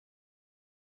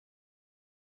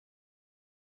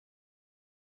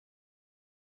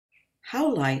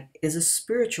Howlite is a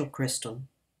spiritual crystal,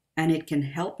 and it can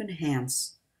help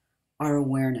enhance our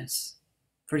awareness.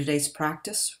 For today's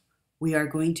practice, we are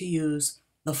going to use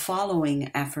the following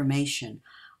affirmation: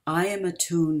 I am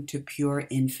attuned to pure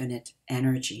infinite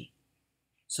energy.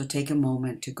 So take a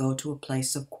moment to go to a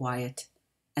place of quiet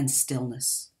and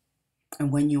stillness.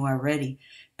 And when you are ready,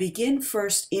 begin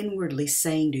first inwardly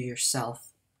saying to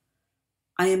yourself,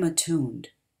 I am attuned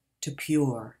to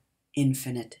pure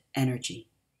infinite energy.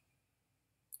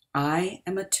 I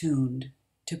am attuned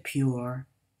to pure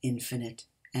infinite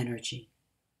energy.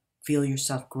 Feel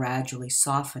yourself gradually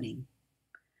softening,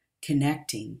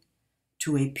 connecting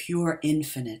to a pure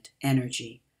infinite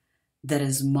energy that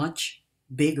is much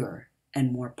bigger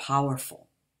and more powerful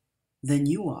than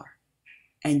you are,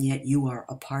 and yet you are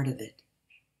a part of it.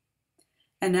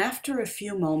 And after a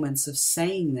few moments of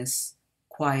saying this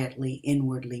quietly,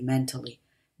 inwardly, mentally,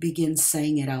 begin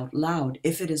saying it out loud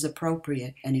if it is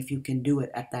appropriate and if you can do it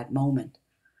at that moment.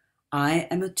 I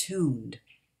am attuned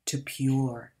to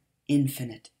pure,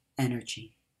 infinite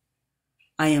energy.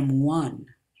 I am one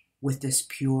with this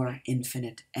pure,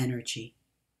 infinite energy,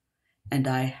 and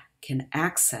I can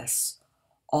access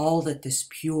all that this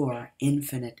pure,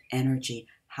 infinite energy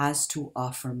has to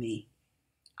offer me.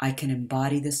 I can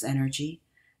embody this energy,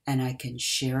 and I can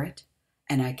share it,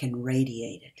 and I can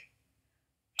radiate it.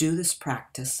 Do this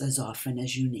practice as often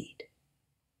as you need.